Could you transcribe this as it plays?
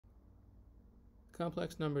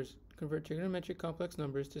Complex numbers. Convert trigonometric complex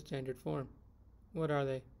numbers to standard form. What are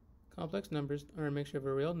they? Complex numbers are a mixture of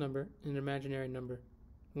a real number and an imaginary number.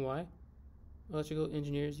 Why? Electrical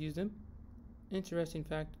engineers use them. Interesting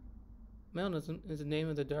fact. Melanism is the name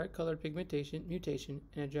of the dark colored pigmentation mutation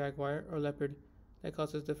in a jaguar or leopard that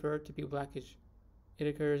causes the fur to be blackish. It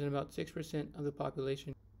occurs in about 6% of the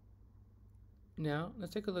population. Now,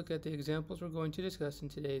 let's take a look at the examples we're going to discuss in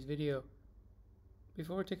today's video.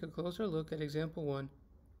 Before we take a closer look at example 1,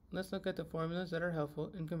 let's look at the formulas that are helpful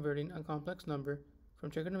in converting a complex number from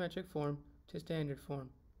trigonometric form to standard form.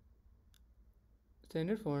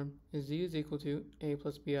 Standard form is z is equal to a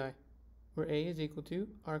plus bi, where a is equal to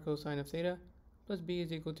r cosine of theta plus b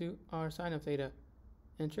is equal to r sine of theta.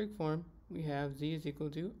 In trig form, we have z is equal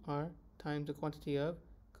to r times the quantity of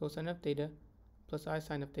cosine of theta plus I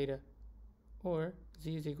sine of theta, or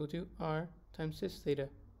z is equal to r times cis theta,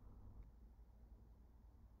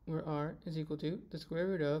 where r is equal to the square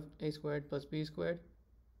root of a squared plus b squared,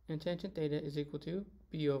 and tangent theta is equal to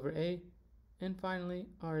b over a, and finally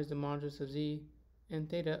r is the modulus of z, and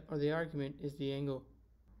theta, or the argument, is the angle.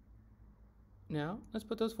 Now, let's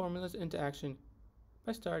put those formulas into action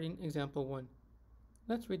by starting example 1.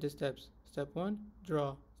 Let's read the steps. Step 1,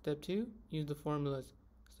 draw. Step 2, use the formulas.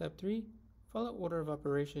 Step 3, follow order of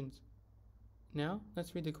operations. Now,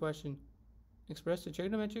 let's read the question. Express the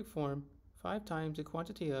trigonometric form 5 times the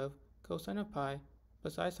quantity of cosine of pi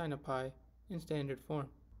plus I sine of pi in standard form.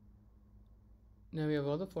 Now we have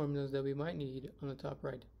all the formulas that we might need on the top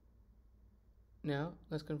right. Now,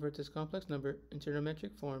 let's convert this complex number in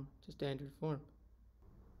trigonometric form to standard form.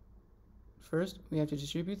 First, we have to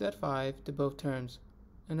distribute that 5 to both terms,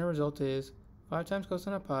 and the result is 5 times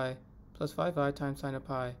cosine of pi plus 5i times sine of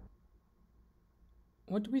pi.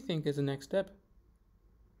 What do we think is the next step?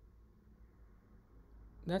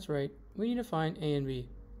 That's right, we need to find a and b,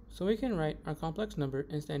 so we can write our complex number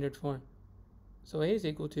in standard form. So a is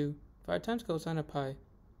equal to 5 times cosine of pi,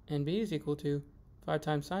 and b is equal to 5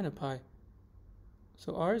 times sine of pi.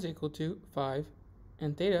 So r is equal to 5,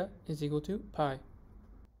 and theta is equal to pi.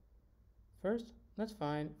 First, let's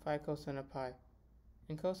find 5 cosine of pi,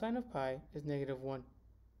 and cosine of pi is negative 1,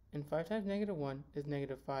 and 5 times negative 1 is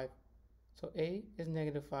negative 5, so a is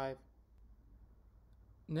negative 5.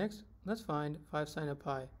 Next, let's find 5 sine of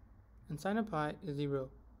pi, and sine of pi is 0,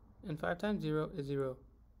 and 5 times 0 is 0,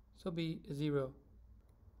 so b is 0.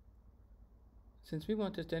 Since we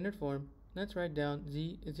want the standard form, let's write down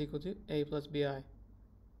z is equal to a plus bi.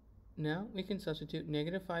 Now we can substitute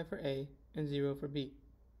negative 5 for a and 0 for b.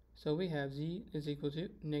 So we have z is equal to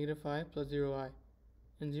negative 5 plus 0i,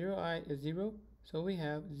 and 0i is 0, so we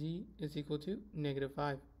have z is equal to negative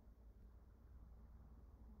 5.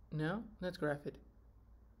 Now let's graph it.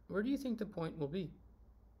 Where do you think the point will be?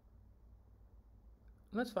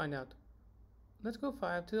 Let's find out. Let's go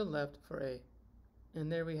 5 to the left for a,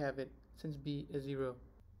 and there we have it, since b is 0.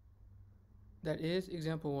 That is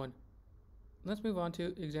example 1. Let's move on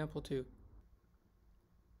to example 2.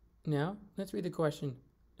 Now, let's read the question.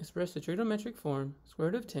 Express the trigonometric form square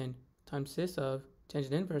root of 10 times cis of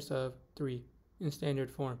tangent inverse of 3 in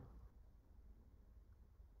standard form.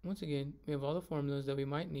 Once again, we have all the formulas that we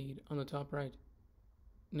might need on the top right.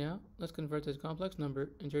 Now, let's convert this complex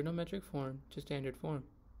number in trigonometric form to standard form.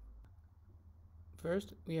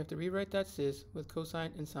 First, we have to rewrite that cis with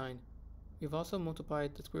cosine and sine. We've also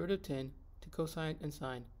multiplied the square root of 10 to cosine and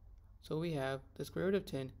sine. So we have the square root of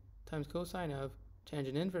 10 times cosine of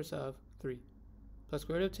tangent inverse of 3, plus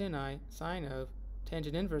square root of 10i sine of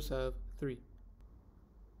tangent inverse of 3.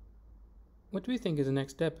 What do we think is the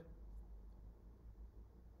next step?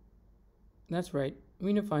 That's right,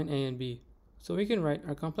 we need to find a and b, so we can write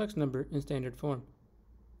our complex number in standard form.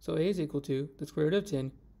 So a is equal to the square root of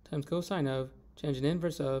 10 times cosine of tangent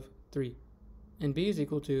inverse of 3, and b is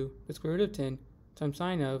equal to the square root of 10 times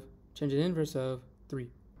sine of tangent inverse of 3.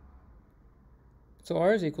 So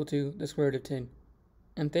r is equal to the square root of 10,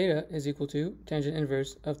 and theta is equal to tangent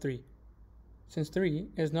inverse of 3. Since 3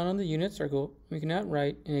 is not on the unit circle, we cannot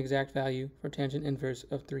write an exact value for tangent inverse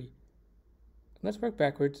of 3. Let's work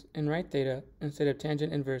backwards and write theta instead of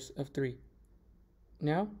tangent inverse of 3.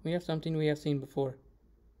 Now we have something we have seen before.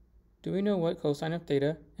 Do we know what cosine of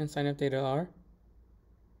theta and sine of theta are?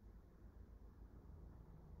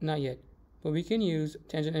 Not yet, but we can use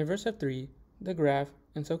tangent inverse of 3, the graph,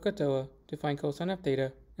 and SOHCAHTOA to find cosine of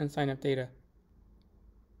theta and sine of theta.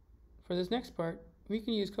 For this next part, we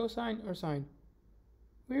can use cosine or sine.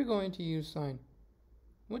 We are going to use sine.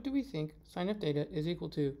 What do we think sine of theta is equal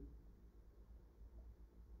to?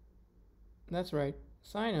 That's right,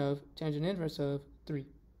 sine of tangent inverse of 3.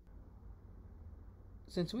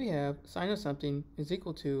 Since we have sine of something is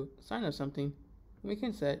equal to sine of something, we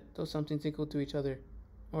can set those somethings equal to each other,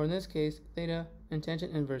 or in this case, theta and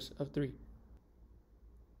tangent inverse of 3.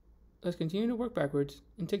 Let's continue to work backwards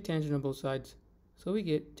and take tangent on both sides. So we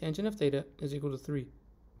get tangent of theta is equal to 3,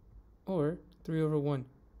 or 3 over 1.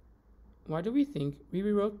 Why do we think we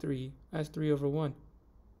rewrote 3 as 3 over 1?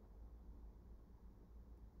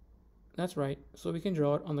 That's right, so we can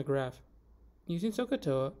draw it on the graph. Using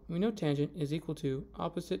SOHCAHTOA, we know tangent is equal to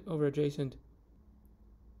opposite over adjacent.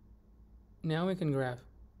 Now we can graph.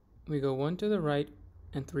 We go 1 to the right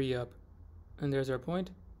and 3 up. And there's our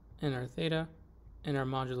point, and our theta, and our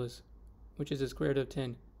modulus, which is the square root of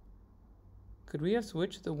 10. Could we have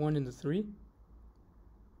switched the 1 and the 3?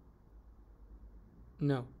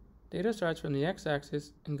 No. Theta starts from the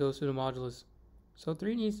x-axis and goes to the modulus. So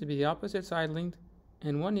 3 needs to be the opposite side length,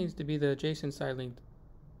 and 1 needs to be the adjacent side length.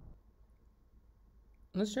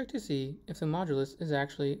 Let's check to see if the modulus is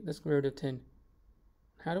actually the square root of 10.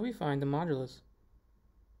 How do we find the modulus?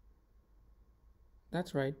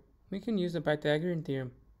 That's right, we can use the Pythagorean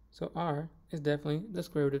theorem, so r is definitely the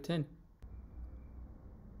square root of 10.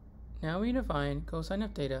 Now we define cosine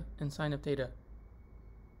of theta and sine of theta.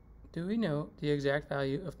 Do we know the exact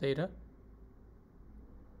value of theta?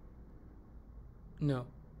 No,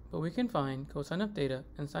 but we can find cosine of theta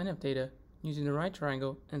and sine of theta using the right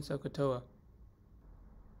triangle and SOHCAHTOA.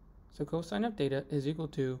 So cosine of theta is equal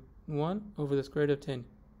to 1 over the square root of 10.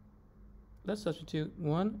 Let's substitute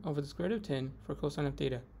 1 over the square root of 10 for cosine of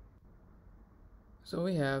theta. So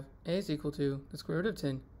we have a is equal to the square root of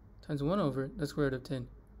 10 times 1 over the square root of 10,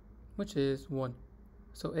 which is 1.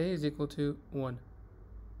 So a is equal to 1.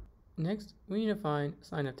 Next, we need to find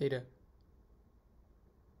sine of theta.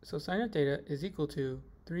 So sine of theta is equal to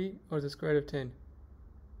 3 over the square root of 10.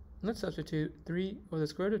 Let's substitute 3 over the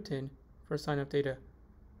square root of 10 for sine of theta,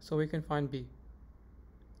 so we can find b.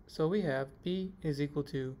 So we have b is equal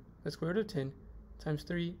to the square root of 10 times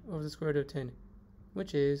 3 over the square root of 10,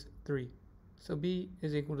 which is 3. So b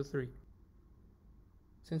is equal to 3.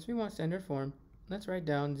 Since we want standard form, let's write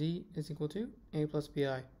down z is equal to a plus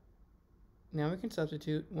bi. Now we can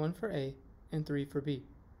substitute 1 for a and 3 for b.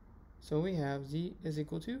 So we have z is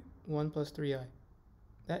equal to 1 plus 3i.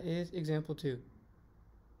 That is example 2.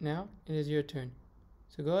 Now it is your turn.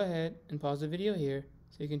 So go ahead and pause the video here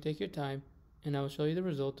so you can take your time, and I will show you the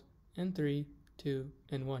result in 3, 2,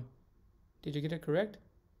 and 1. Did you get it correct?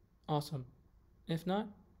 Awesome. If not,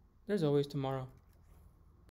 there's always tomorrow.